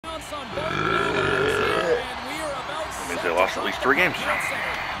That means they lost at least 3 games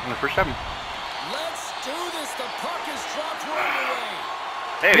in the first 7. Let's do this. The puck is dropped right away.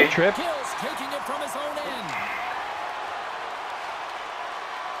 Maybe. Trip. Gills taking it from his own end.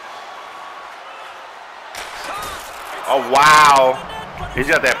 Oh, wow. He's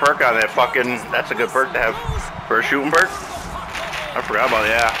got that perk on that fucking... That's a good perk to have for a shooting perk. I forgot about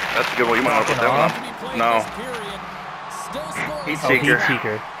it. Yeah, that's a good one. You might want to put that one on. No. Heat Seeker.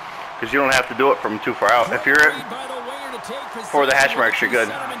 Because you don't have to do it from too far out. If you're for the hash marks, you're good.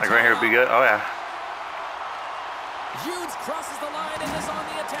 Like right here would be good. Oh, yeah.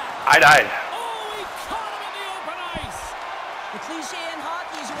 I died. Oh, he caught him in the open ice. The cliche in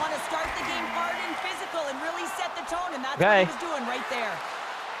hockey is you want to start the game hard and physical and really set the tone, and that's what he was doing right there.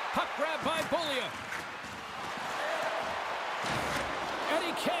 Puck grab by Bullia. And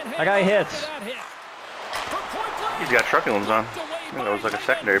he can't hit. That guy hits. He's got truculence on. I think that was like a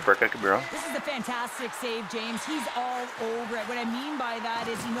secondary perk. I could be wrong. This is a fantastic save, James. He's all over it. What I mean by that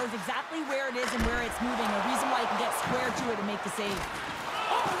is he knows exactly where it is and where it's moving. A reason why he can get square to it and make the save.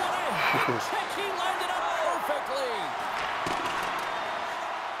 Oh, what a check. He lined it up perfectly.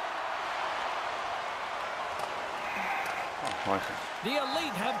 The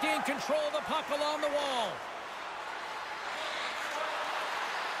Elite have gained control of the puck along the wall.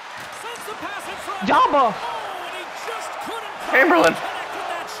 Sends the pass in front. Jamba! Oh, and he just couldn't Chamberlain. connect with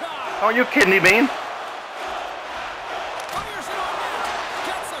that shot. Oh, you kidney bean. Fires it on net.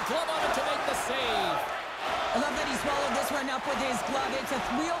 Gets a glove on it to make the save. I love that he swallowed this one up with his glove. It's a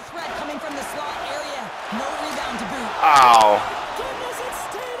real threat coming from the slot area. No rebound to boot. Ow. Goodness, it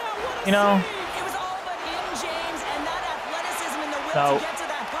stayed out. What a You know. save. It was all but in, James, and that athleticism and the will to get to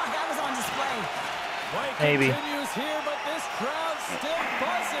that puck, that was on display. White Maybe. continues here, but this crowd's still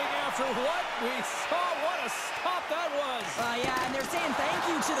buzzing after what we saw. What a stop that was. Yeah, and they're saying thank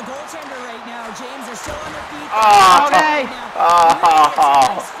you to the goaltender right now, James. They're still on their feet. Okay.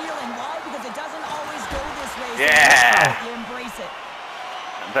 Nice feeling. Why? Because it doesn't always go this way. So Yeah. you embrace it.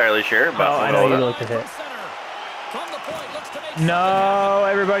 Entirely sure, but Oh, I know you looked at it. From the point, looks to make No,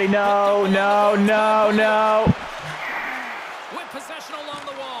 everybody, no, no, no, no. with possession along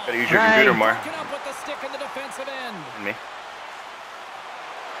the wall. gotta use your computer more. Broken up with the stick in the defensive end. than me.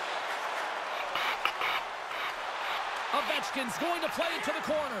 Ovechkin's going to play it to the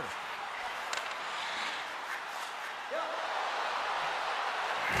corner.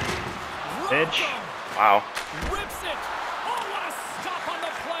 Bitch. Wow. Rips it. Oh, what a stop on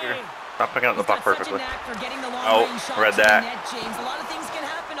the play. Here. Stop picking up the puck perfectly. Oh, read that. Net, James. A lot of things can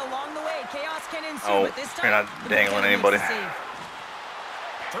happen along the way. Chaos can ensue, Oh, but this time, you're not the dangling goaltender anybody. makes the save.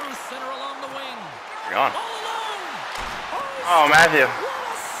 Through center along the wing. You're on. All alone. Oh, Matthew. What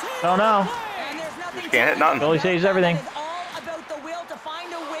a save Oh, no. And there's nothing Just can't hit nothing. Goalie saves everything. It's all about the will to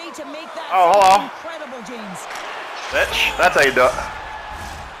find a way to make that Oh, save hello. incredible, James. Bitch. That's how you do it.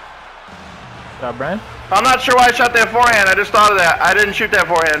 What's up, Brian? I'm not sure why I shot that forehand. I just thought of that. I didn't shoot that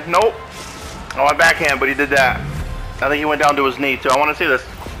forehand. Nope. Oh, I backhand, but he did that. I think he went down to his knee, too. I want to see this.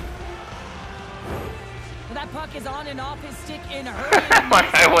 Well, that puck is on and off his stick in a hurry.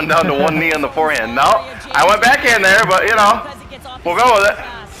 I went down to one knee on the forehand. No, I went backhand there, but, you know, we'll go with it.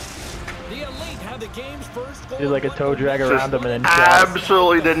 The Elite have the game's first goal. Did like a toe drag Just around him and then shot.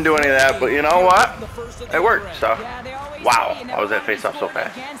 absolutely didn't do any of that, but you know what? The first of the It worked, threat. so. Yeah, they always Wow, say you how never was that want to be face-off so scored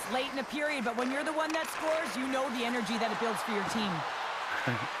fast? against late in a period, but when you're the one that scores, you know the energy that it builds for your team.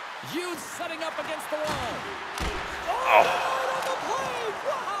 Hughes setting up against the wall. Oh. The play.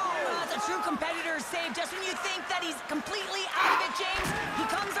 Wow. That's a true competitor's save. Just when you think that he's completely out of it, James, he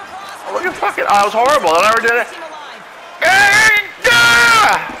comes across. Oh, look at fucking. Oh, it was horrible. I never did it.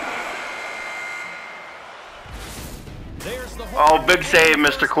 There's the Oh, big save,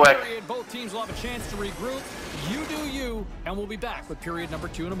 Mr. Quick. Both teams will have a chance to regroup. You do you, and we'll be back with period number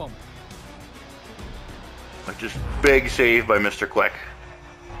 2 in a moment. Just big save by Mr. Quick.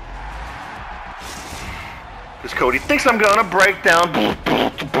 Because Cody thinks I'm gonna break down.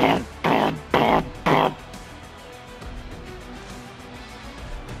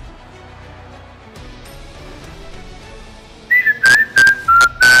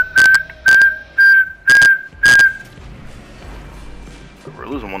 We're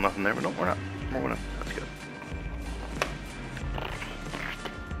losing 1-0 there, but no, we're not. We're winning. That's good.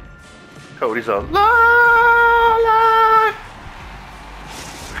 Cody's a la la.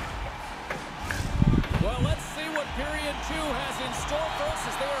 Well, let's see what period 2 has in store for us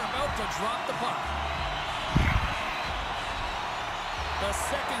as they are about to drop the puck. The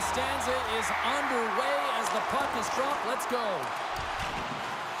second stanza is underway as the puck is dropped. Let's go.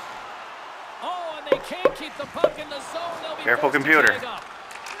 Oh, and they can't keep the puck in the zone. They'll be Careful, forced to computer. tag up.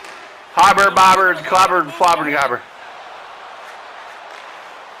 Hobber, bobber, clobber, flobber, gobber.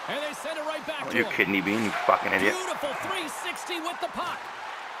 And they send it right back Oh, to you him. kidney bean, you fucking idiot. Beautiful 360 with the puck.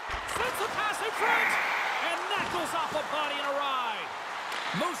 Sends the pass in front. And that goes off a body and a ride.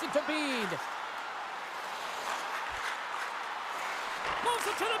 Moves it to Bean. Moves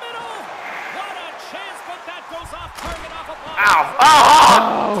it to the middle. What a chance, but that goes off target off a body. Ow!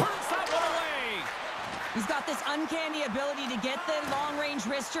 Oh! Turns that one away. He's got this uncanny ability to get the long-range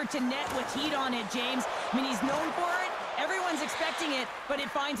wrister to net with heat on it, James. I mean, he's known for it. Everyone's expecting it, but it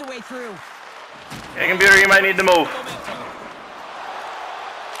finds a way through. Hey, computer, you might need to move.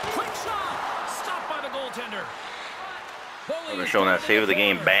 Quick shot. Stopped by the goaltender. They're showing that save of the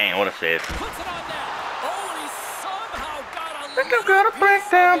game. Bang, what a save. Puts it on net. Oh, and he somehow got a I think I'm gonna break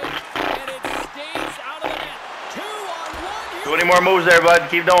down. and it stays out of the net. 2-on-1. Do any more moves there, bud.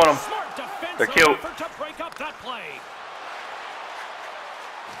 Keep doing them. Smart defensive They're cute. effort to break up that play.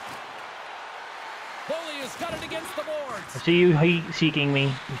 Bully has got it against the boards. I see you heat-seeking me,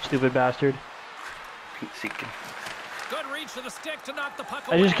 you stupid bastard. Seeking. Good reach to the stick to knock the puck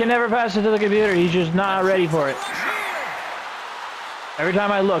I away. just can never pass it to the computer. He's just not ready for it. Every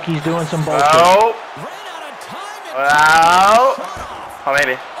time I look, he's doing some bullshit. Oh! Ran out of time and Oh! Oh,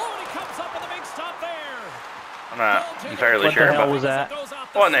 maybe. oh, and he comes up with a big stop there. I'm not entirely What sure, the hell but was that?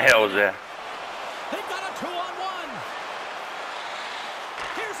 what in the hell was that? They've got a 2-on-1.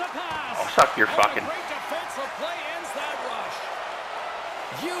 Here's a pass. Oh, suck your And fucking. a great defensive play ends that rush.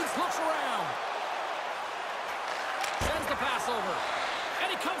 Hughes looks around. Sends the pass over. And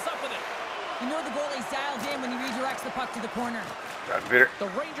he comes up with it. You know the goalie's dialed in when he redirects the puck to the corner. Computer. The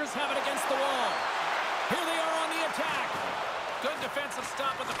Rangers have it against the wall. Here they are on the attack. Good defensive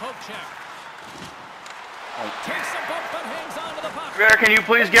stop with the poke check. Takes a bump but hangs on to the puck. Computer, can you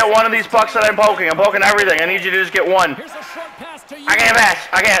please get one of these pucks that I'm poking? I'm poking everything. I need you to just get one. Here's a short pass to you. I can't pass.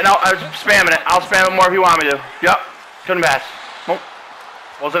 I can't. No, I was spamming it. I'll spam it more if you want me to. Yep. Couldn't pass. Nope.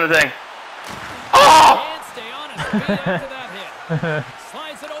 Wasn't a thing. Oh! Can't stay on his feet after that hit.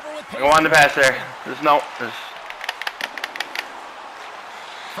 Slides it over with I wanted to pass there. There's no. There's...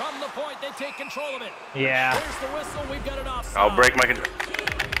 From the point, they take control of it. Yeah. Here's the whistle. We've got it offside. I'll break my control.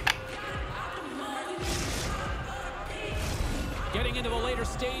 Getting into the later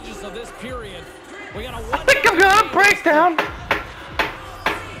stages of this period. We got a I think I'm gonna break down.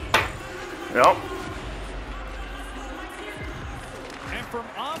 Nope. And from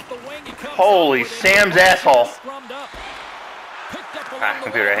off the wing, he comes Holy up with it. Sam's asshole. Scrummed up. Picked up along Ah, the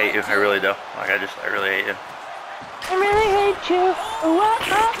computer, I wing. hate you. I really do. Like, I really hate you. I really hate you.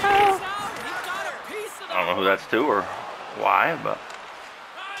 I don't know who that's to or why, but.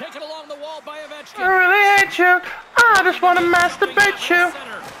 Taken along the wall by Ovechkin. I really hate you. I just want to masturbate you.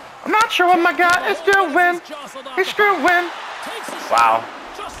 I'm not sure what my guy is doing. He's screwing. Wow.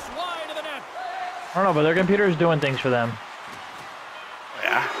 Just wide of the net. I don't know, but their computer is doing things for them.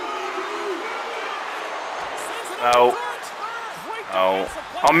 Yeah. Oh. Oh.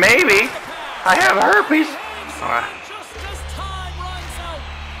 Oh, maybe. I have herpes. Just as time runs out.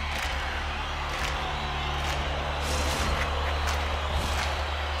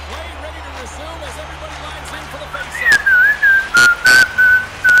 Play ready to resume as everybody lines in for the faceoff.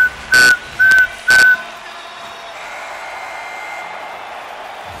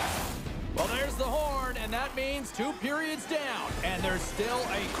 Well, there's the horn, and that means 2 periods down, and there's still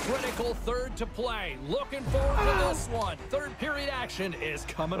a critical third to play. Looking forward to this one. Third period action is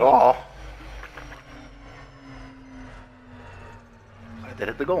coming up. Oh. I did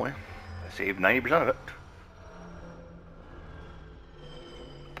hit the goal, man. I saved 90% of it.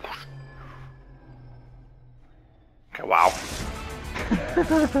 Okay, wow.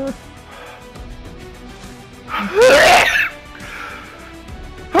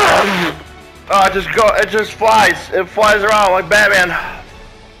 Oh, it just flies. It flies around like Batman.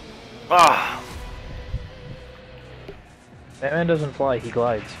 Ah. Batman doesn't fly, he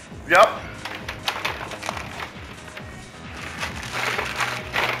glides. Yep.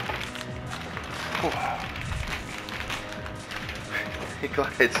 He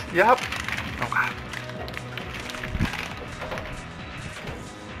glides. Yep. Oh God.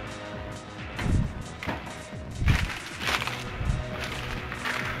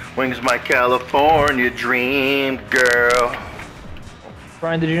 Wings my California dream, girl.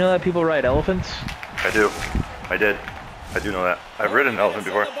 Brian, did you know that people ride elephants? I do. I did. I do know that. I've ridden an elephant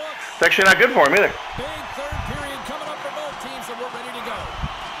before. It's actually not good for him either. Big third period coming up for both teams, and we're ready to go.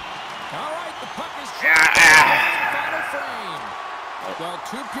 All right, the puck is final frame. Well,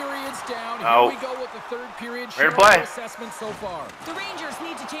 2 periods down. Oh. Here we go with the third period. Ready to play. Assessment so far. The Rangers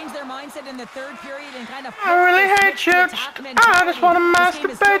need to change their mindset in the third period and kind of. I really hate you. I just want to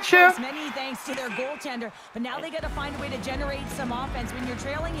masturbate you. Many thanks to their goaltender, but now they got to find a way to generate some offense. When you're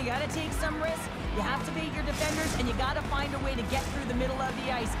trailing, you got to take some risks. You have to beat your defenders, and you got to find a way to get through the middle of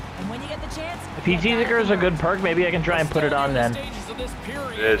the ice. And when you get the chance, If PT Ticker is a good perk, maybe I can try and put it on then.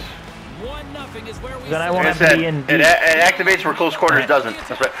 It is. 1-0 is where we Then I sit. won't Like I have to said, be in it deep. activates where close quarters doesn't.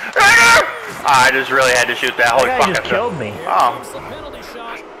 That's right. I just really had to shoot that. Holy That fuck! guy just I killed me. Oh. It's the penalty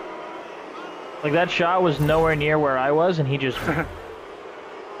shot. Like that shot was nowhere near where I was, and he just.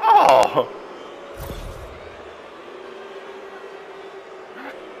 Oh.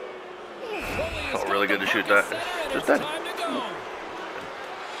 Felt really good to shoot that. Just that.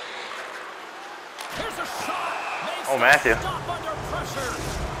 Oh, Matthew.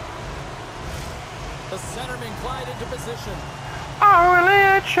 The centerman glide into position.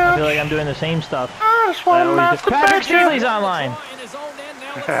 I feel like I'm doing the same stuff. I just I want to always do. Patrick masturbate Steely's online. I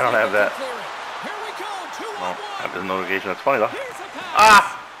don't have that. No, I have the notification. That's funny though.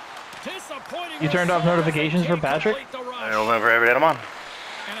 Ah! You turned off notifications for Patrick? I don't ever had him on.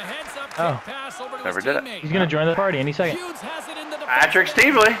 Oh. Never did it. He's gonna join the party any second. Patrick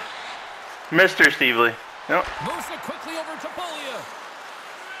Stevely. Mr. Stevely. Yep.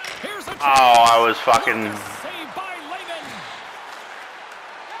 Oh, I was fucking.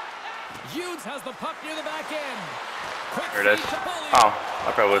 Hughes has the puck near the back end. There it is. Oh,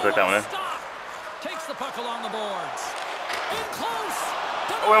 I probably would have took that one in. Takes the puck along the boards. In close.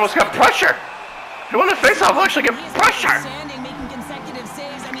 Oh, I almost got pressure. He won the face-off. I'll actually get pressure. Making consecutive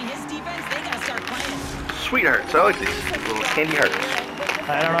saves. I mean, his defense, they gotta start playing. Sweet hearts. I like these little candy hearts.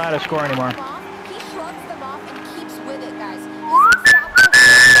 I don't know how to score anymore. He shrugs them off and keeps with it, guys. His unstoppable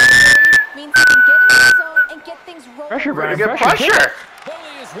means he can get in the zone and get things rolling. Pressure, Brian. Get Pressure. pressure.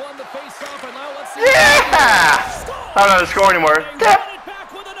 Foley has won the face-off, and now let's see. Yeah! I don't know how to score anymore.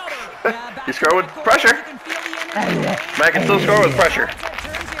 You score with pressure. But I can still score with pressure.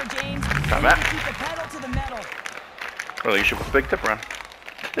 Time out. Really, you should put a big tip around.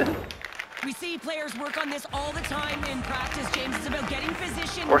 We see players work on this all the time in practice, James. It's about getting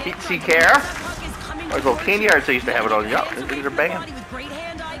position. Or heat seek care. Those little candy hearts I used to have it on. Yup, these are banging.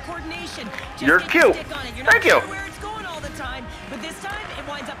 You're cute. Thank you. Where it's going all the time, but this time it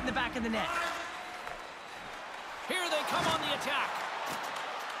winds up in the back of the net. Here they come on the attack.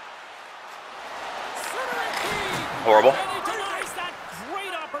 Horrible. And he denies that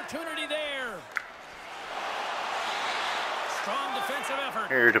great opportunity there. Strong defensive effort.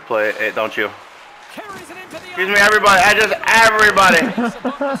 Here to play it, don't you? Carries it into the Excuse me, everybody. Everybody.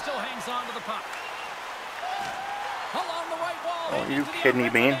 Still hangs on to the puck. Along the right wall. Oh, you kidding me,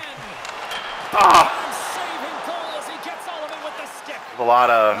 Bean? Ah! Saving goal as he gets all of it with the stick. There's a lot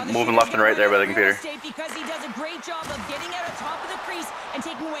of moving left and right there by the computer. Because he does a great job of getting out of top of the crease and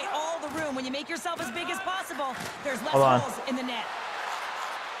taking away all the room. When you make yourself as big as possible, there's less holes in the net.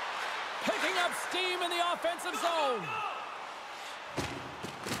 Picking up steam in the offensive zone.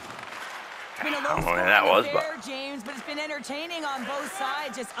 I don't know what that was, but James, but it's been entertaining on both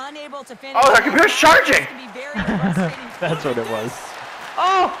sides, just unable to finish. oh, that computer's charging. That's what it was.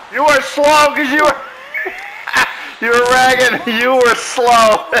 Oh, you were slow because you were you were ragging. You were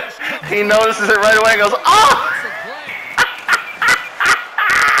slow. He notices it right away and goes, oh.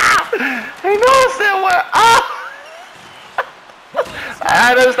 He noticed it. Oh.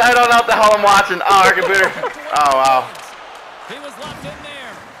 I don't know what the hell I'm watching. Oh, our computer. Oh wow. He was left in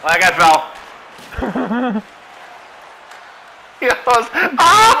there. Like I fell. He goes,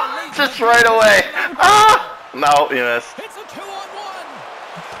 oh, just right away. Oh, no, you missed. It's a 2-on-1.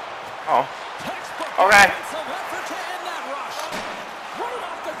 Oh, okay.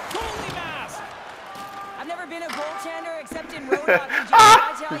 I've never been a goaltender except in road hockey.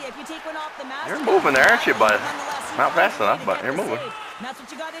 I tell you, if you take one off the mask, You're moving there, aren't you, bud? Not fast enough, but you're moving. That's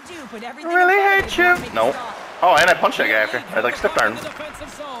what you got to do. Put I everything. really hate you. No. Oh, and I punched that guy after. I like stepped on him.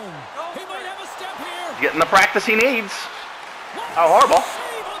 Getting the practice he needs. Oh, horrible.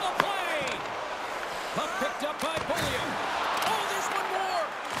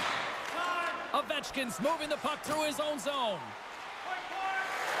 Ovechkin's moving the puck through his own zone.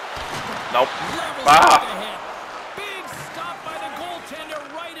 Nope. Ah. Big stop by the goaltender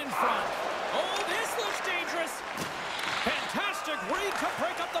right in front. Oh, this looks dangerous. Fantastic read to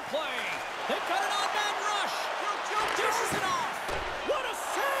break up the play. They've got an odd-man rush. Dishes it off. What a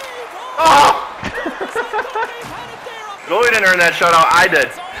save! Oh! Goalie didn't earn that shutout. I did.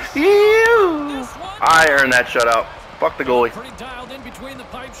 You. I earned that shutout. Fuck the goalie. Pretty dialed in between the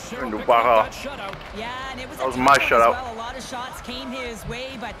stripes. Cheryl Into picked up Baja. that shutout. Yeah, and it was, That was a my tough one as shutout. well. A lot of shots came his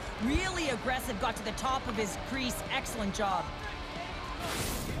way, but really aggressive, got to the top of his crease. Excellent job.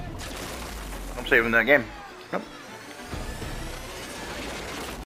 I'm saving that game. Yep.